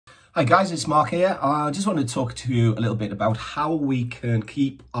Hi guys, it's Mark here. I just wanted to talk to you a little bit about how we can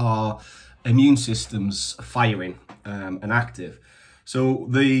keep our immune systems firing and active. So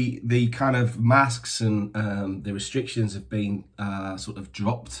the kind of masks and the restrictions have been sort of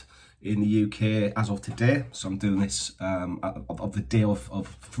dropped in the UK as of today. So I'm doing this of the day of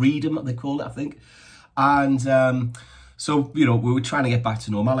freedom, they call it, I think. And so, you know, we were trying to get back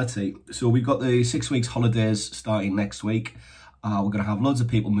to normality. So we've got the 6 weeks holidays starting next week. We're going to have loads of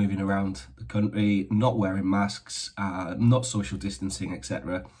people moving around the country, not wearing masks, not social distancing,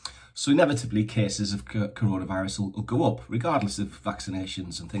 etc. So inevitably cases of coronavirus will go up, regardless of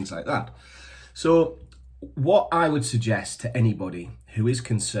vaccinations and things like that. So what I would suggest to anybody who is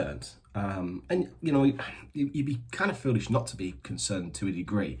concerned, and you know, you'd be kind of foolish not to be concerned to a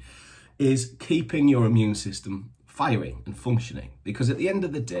degree, is keeping your immune system firing and functioning. Because at the end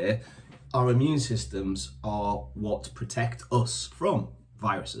of the day, our immune systems are what protect us from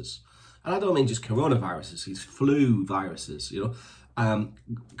viruses. And I don't mean just coronaviruses, it's flu viruses, you know.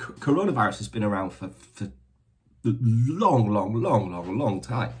 Coronavirus has been around for long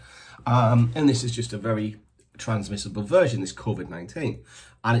time. And this is just a very transmissible version, this COVID-19.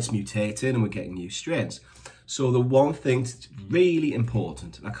 And it's mutating and we're getting new strains. So the one thing that's really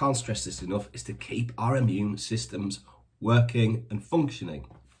important, and I can't stress this enough, is to keep our immune systems working and functioning.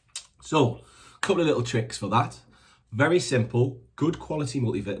 So, a couple of little tricks for that. Very simple, good quality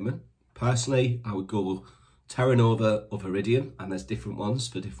multivitamin. Personally, I would go Terra Nova or Viridian, and there's different ones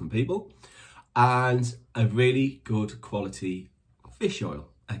for different people. And a really good quality fish oil.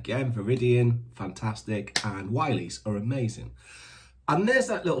 Again, Viridian, fantastic, and Wiley's are amazing. And there's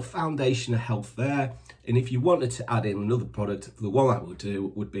that little foundation of health there. And if you wanted to add in another product, the one I would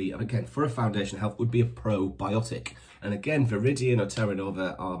do would be, again, for a foundation of health, would be a probiotic. And again, Viridian or Terra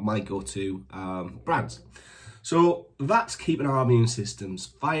Nova are my go-to brands. So that's keeping our immune systems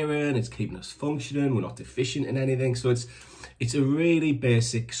firing, it's keeping us functioning, we're not deficient in anything. So it's a really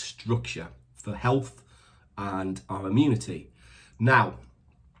basic structure for health and our immunity. Now,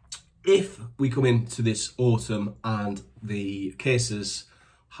 if we come into this autumn and the cases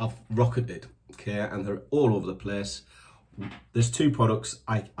have rocketed, okay, and they're all over the place, there's two products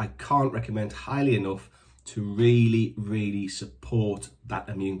I can't recommend highly enough to really support that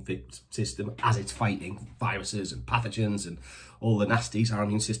immune system as it's fighting viruses and pathogens and all the nasties our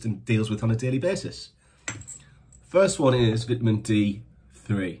immune system deals with on a daily basis. First one is vitamin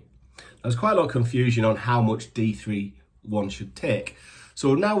D3. There's quite a lot of confusion on how much D3 one should take.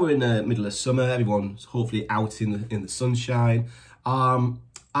 So now we're in the middle of summer, everyone's hopefully out in the sunshine, and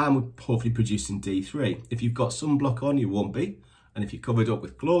we're hopefully producing D3. If you've got sunblock on, you won't be. And if you're covered up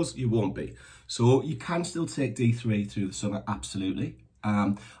with clothes, you won't be. So you can still take D3 through the summer, absolutely.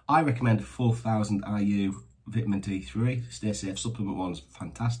 I recommend 4,000 IU vitamin D3. Stay Safe supplement one's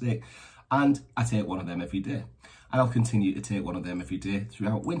fantastic. And I take one of them every day. And I'll continue to take one of them every day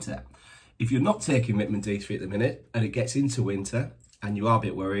throughout winter. If you're not taking vitamin D3 at the minute and it gets into winter and you are a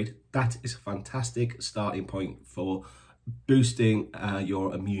bit worried, that is a fantastic starting point for boosting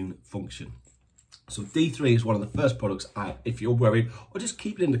your immune function. So D3 is one of the first products if you're worried, or just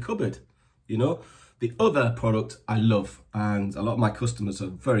keep it in the cupboard, you know. The other product I love, and a lot of my customers are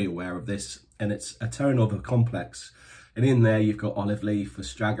very aware of this, and it's a Terra Nova complex. And in there you've got olive leaf,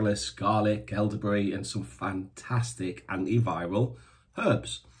 astragalus, garlic, elderberry, and some fantastic antiviral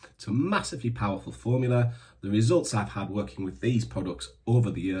herbs. It's a massively powerful formula. The results I've had working with these products over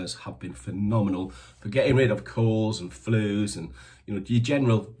the years have been phenomenal for getting rid of colds and flus and, you know, your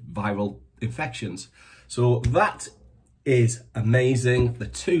general viral infections. So that is amazing. The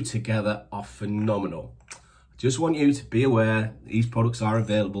two together are phenomenal. Just want you to be aware these products are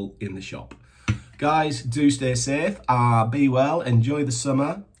available in the shop. Guys, do stay safe, be well, enjoy the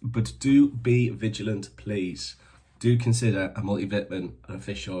summer, but do be vigilant, please. Do consider a multivitamin and a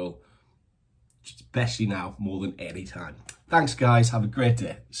fish oil, especially now more than any time. Thanks guys, have a great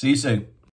day. See you soon.